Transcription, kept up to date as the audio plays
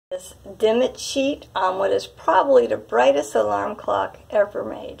this dim it sheet on what is probably the brightest alarm clock ever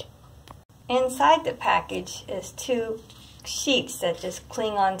made. Inside the package is 2 sheets that just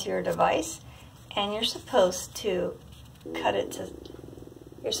cling onto your device, and you're supposed to cut it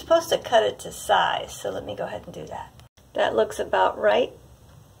to size. So let me go ahead and do that. That looks about right.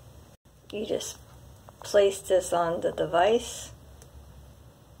 You just place this on the device.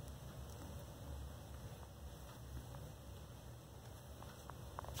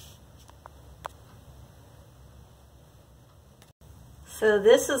 So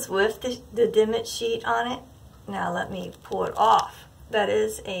this is with the dim it sheet on it. Now let me pull it off. That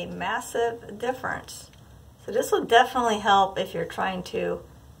is a massive difference. So this will definitely help if you're trying to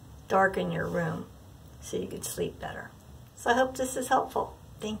darken your room so you can sleep better. So I hope this is helpful.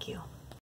 Thank you.